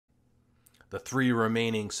The three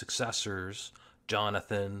remaining successors,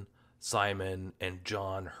 Jonathan, Simon, and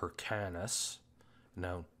John Hyrcanus.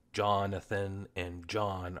 Now, Jonathan and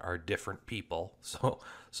John are different people,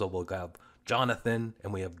 so we'll have Jonathan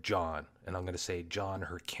and we have John, and I'm going to say John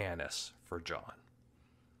Hyrcanus for John.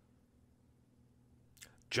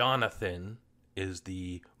 Jonathan is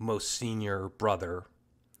the most senior brother.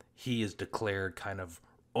 He is declared kind of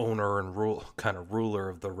owner and ruler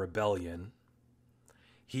of the rebellion.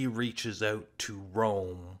 He reaches out to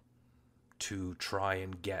Rome to try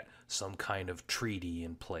and get some kind of treaty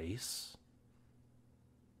in place.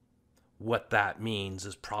 What that means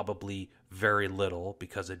is probably very little,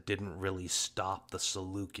 because it didn't really stop the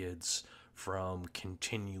Seleucids from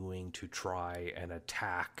continuing to try and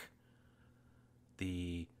attack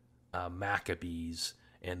the Maccabees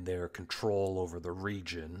and their control over the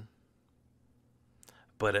region.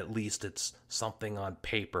 But at least it's something on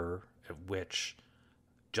paper at which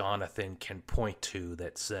Jonathan can point to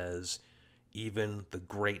that says even the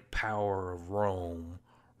great power of Rome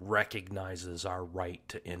recognizes our right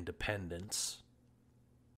to independence.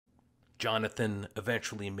 Jonathan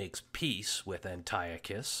eventually makes peace with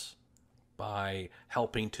Antiochus by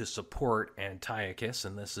helping to support Antiochus,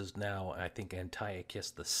 and this is now, I think,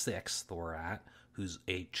 Antiochus the Sixth we're at, who's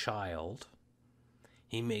a child.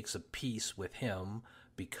 He makes a peace with him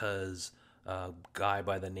because a guy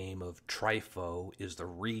by the name of Trypho is the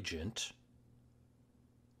regent,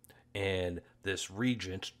 and this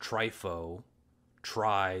regent, Trypho,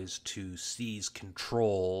 tries to seize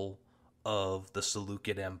control of the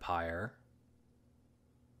Seleucid Empire.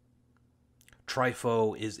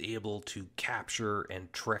 Trypho is able to capture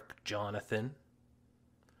and trick Jonathan,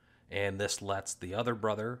 and this lets the other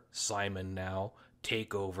brother, Simon, now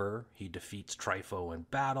take over. He defeats Trypho in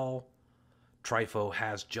battle. Trypho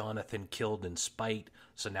has Jonathan killed in spite,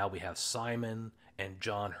 so now we have Simon and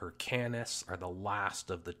John Hyrcanus are the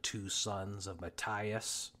last of the two sons of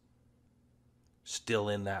Mattathias, still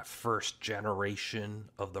in that first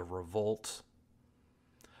generation of the revolt.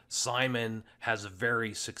 Simon has a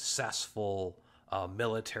very successful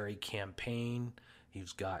military campaign.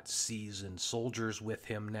 He's got seasoned soldiers with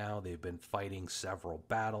him now. They've been fighting several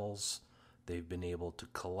battles. They've been able to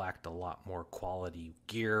collect a lot more quality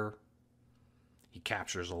gear. He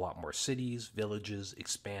captures a lot more cities, villages,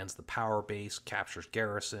 expands the power base, captures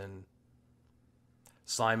garrison.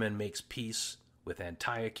 Simon makes peace with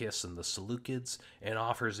Antiochus and the Seleucids and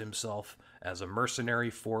offers himself as a mercenary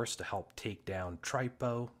force to help take down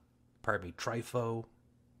Trypho.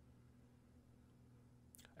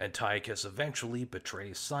 Antiochus eventually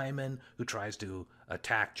betrays Simon, who tries to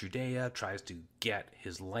attack Judea, tries to get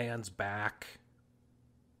his lands back.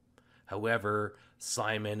 However,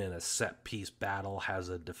 Simon, in a set-piece battle, has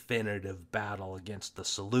a definitive battle against the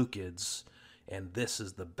Seleucids, and this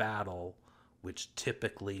is the battle which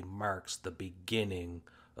typically marks the beginning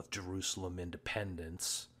of Jerusalem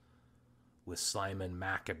independence, with Simon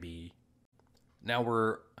Maccabee. Now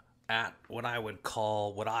we're at what I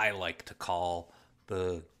like to call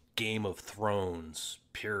the Game of Thrones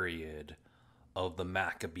period of the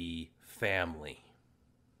Maccabee family.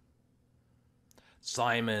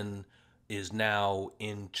 Simon is now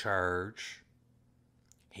in charge.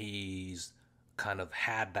 He's kind of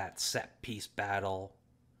had that set-piece battle.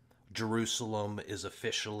 Jerusalem is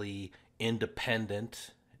officially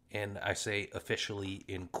independent, and I say officially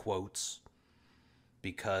in quotes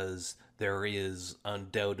because there is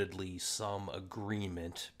undoubtedly some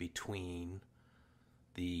agreement between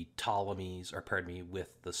the Ptolemies,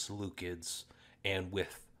 with the Seleucids and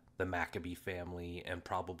with the Maccabee family and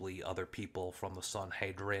probably other people from the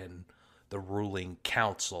Sanhedrin, the ruling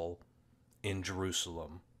council in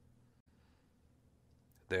Jerusalem.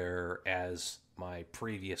 There, as my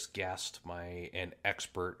previous guest, an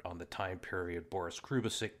expert on the time period, Boris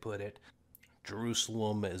Krubasik, put it,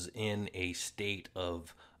 Jerusalem is in a state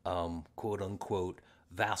of quote-unquote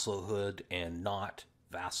vassalhood and not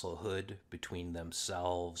vassalhood between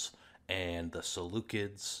themselves and the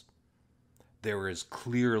Seleucids. There is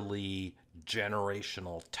clearly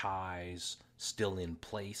generational ties still in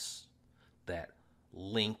place that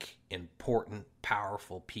link important,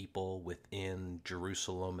 powerful people within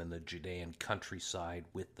Jerusalem and the Judean countryside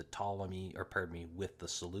with the with the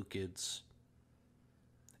Seleucids.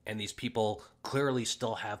 And these people clearly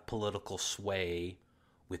still have political sway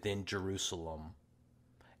within Jerusalem.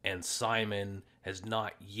 And Simon has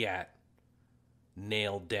not yet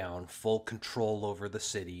nailed down full control over the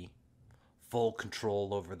city, full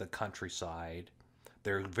control over the countryside.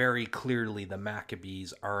 They're very clearly, the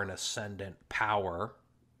Maccabees are an ascendant power.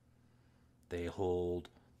 They hold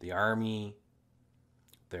the army.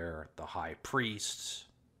 They're the high priests.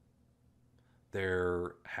 They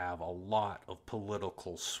have a lot of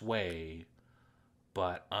political sway,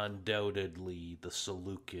 but undoubtedly the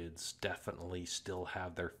Seleucids definitely still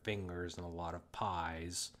have their fingers in a lot of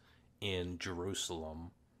pies in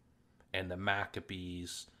Jerusalem, and the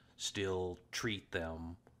Maccabees still treat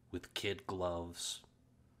them with kid gloves.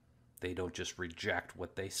 They don't just reject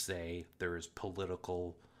what they say. There is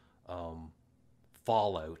political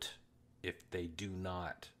fallout if they do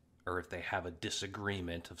not, or if they have a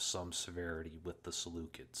disagreement of some severity with the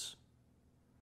Seleucids.